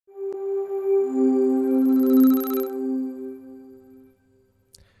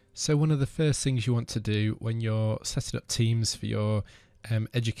So one of the first things you want to do when you're setting up teams for your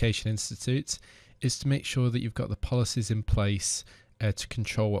education institutes is to make sure that you've got the policies in place to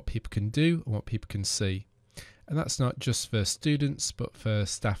control what people can do and what people can see. And that's not just for students but for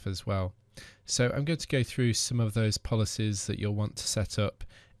staff as well. So I'm going to go through some of those policies that you'll want to set up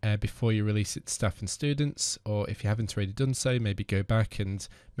before you release it to staff and students, or if you haven't already done so, maybe go back and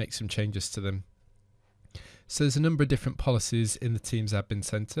make some changes to them. So there's a number of different policies in the Teams Admin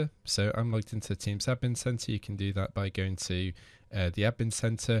Center. So I'm logged into the Teams Admin Center. You can do that by going to the Admin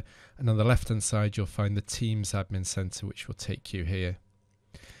Center, and on the left hand side you'll find the Teams Admin Center, which will take you here.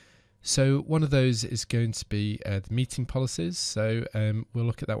 So one of those is going to be the meeting policies. So we'll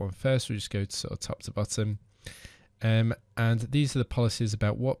look at that one first. We'll just go to sort of top to bottom. And these are the policies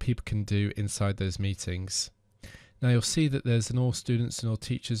about what people can do inside those meetings. Now you'll see that there's an all students and all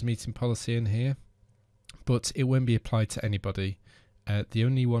teachers meeting policy in here, but it won't be applied to anybody. The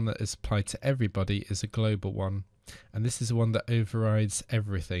only one that is applied to everybody is a global one, and this is the one that overrides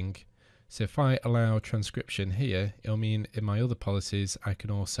everything. So if I allow transcription here, it'll mean in my other policies I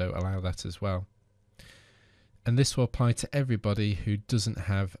can also allow that as well. And this will apply to everybody who doesn't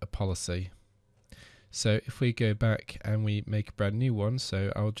have a policy. So if we go back and we make a brand new one,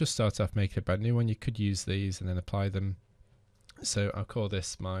 so I'll just start off making a brand new one. You could use these and then apply them. So I'll call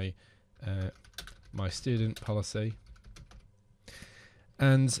this my student policy.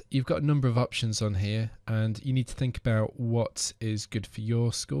 And you've got a number of options on here, and you need to think about what is good for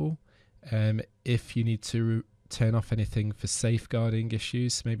your school. If you need to turn off anything for safeguarding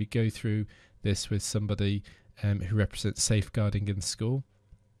issues, maybe go through this with somebody who represents safeguarding in the school,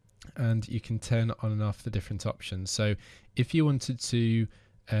 and you can turn on and off the different options. So if you wanted to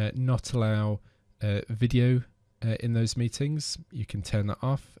not allow video in those meetings, you can turn that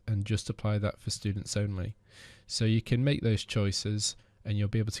off and just apply that for students only. So you can make those choices and you'll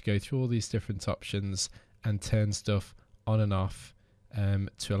be able to go through all these different options and turn stuff on and off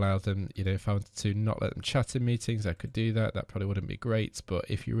to allow them, if I wanted to not let them chat in meetings, I could do that. That probably wouldn't be great, but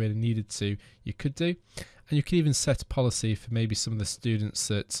if you really needed to, you could do. And you could even set a policy for maybe some of the students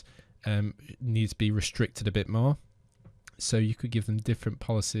that need to be restricted a bit more. So you could give them different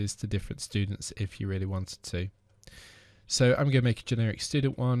policies to different students if you really wanted to. So I'm going to make a generic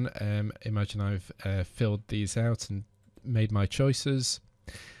student one. Imagine I've filled these out and made my choices.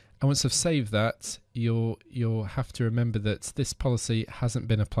 And once I've saved that, you'll have to remember that this policy hasn't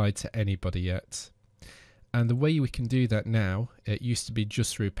been applied to anybody yet. And the way we can do that now, it used to be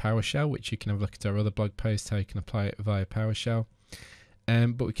just through PowerShell, which you can have a look at our other blog post, how you can apply it via PowerShell.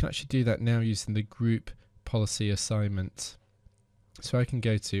 But we can actually do that now using the group policy assignment. So I can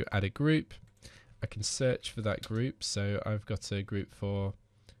go to add a group. I can search for that group. So I've got a group for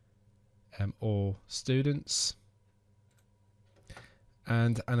all students.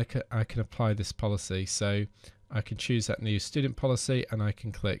 And I can apply this policy. So I can choose that new student policy and I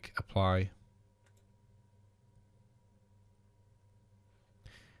can click apply.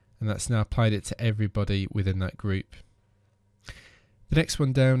 And that's now applied it to everybody within that group. The next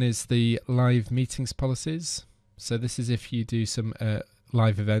one down is the live meetings policies. So this is if you do some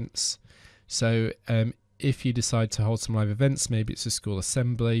live events. So if you decide to hold some live events, maybe it's a school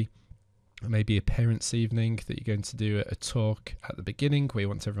assembly, or maybe a parents' evening that you're going to do a talk at the beginning where you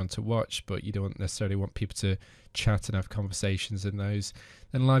want everyone to watch, but you don't necessarily want people to chat and have conversations in those,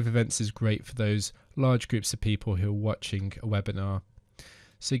 then live events is great for those large groups of people who are watching a webinar.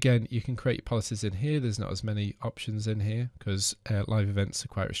 So again, you can create your policies in here. There's not as many options in here because live events are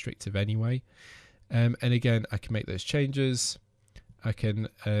quite restrictive anyway. And again, I can make those changes. I can,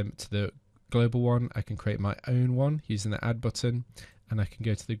 to the global one, I can create my own one using the add button, and I can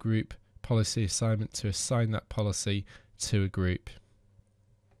go to the group policy assignment to assign that policy to a group.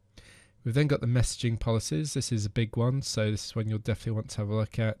 We've then got the messaging policies. This is a big one, so this is one you'll definitely want to have a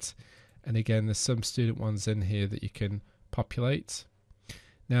look at. And again, there's some student ones in here that you can populate.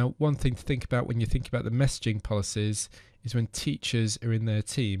 Now, one thing to think about when you think about the messaging policies is when teachers are in their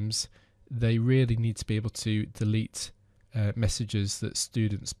teams, they really need to be able to delete messages that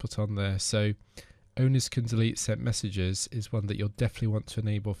students put on there. So owners can delete sent messages is one that you'll definitely want to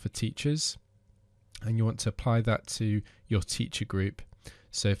enable for teachers, and you want to apply that to your teacher group.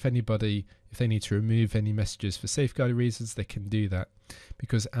 So if they need to remove any messages for safeguarding reasons, they can do that,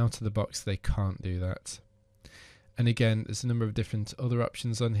 because out of the box they can't do that. And again, there's a number of different other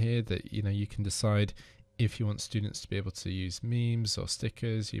options on here that you can decide. If you want students to be able to use memes or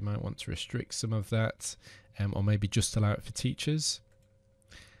stickers, you might want to restrict some of that, or maybe just allow it for teachers.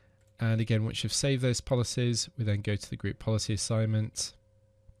 And again, once you've saved those policies, we then go to the group policy assignment,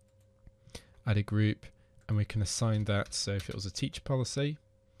 add a group, and we can assign that. So if it was a teacher policy,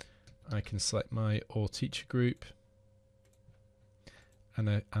 I can select my all teacher group, and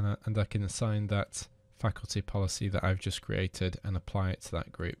I can assign that faculty policy that I've just created and apply it to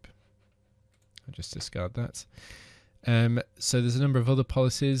that group. I'll just discard that. So there's a number of other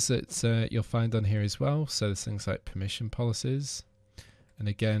policies that you'll find on here as well. So there's things like permission policies, and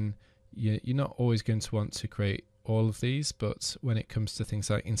again, you're not always going to want to create all of these, but when it comes to things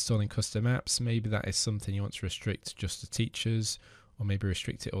like installing custom apps, maybe that is something you want to restrict just to teachers, or maybe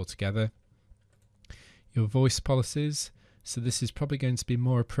restrict it altogether. Your voice policies, so this is probably going to be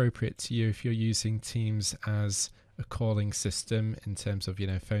more appropriate to you if you're using Teams as a calling system in terms of,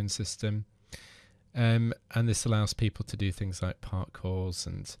 phone system. And this allows people to do things like park calls,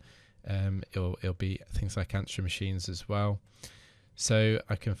 and it'll be things like answering machines as well. So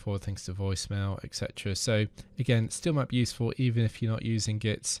I can forward things to voicemail, etc. So again, it still might be useful even if you're not using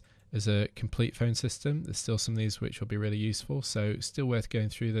it as a complete phone system. There's still some of these which will be really useful. So still worth going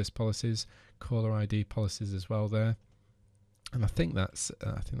through those policies, caller ID policies as well there. And I think that's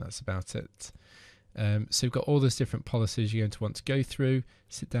about it. So you've got all those different policies you're going to want to go through,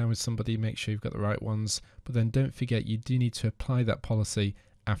 sit down with somebody, make sure you've got the right ones, but then don't forget you do need to apply that policy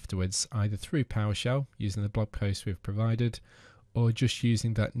afterwards, either through PowerShell using the blog post we've provided, or just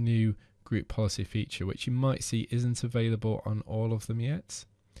using that new group policy feature, which you might see isn't available on all of them yet.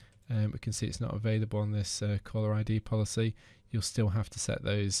 We can see it's not available on this caller ID policy. You'll still have to set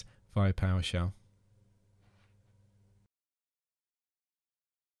those via PowerShell.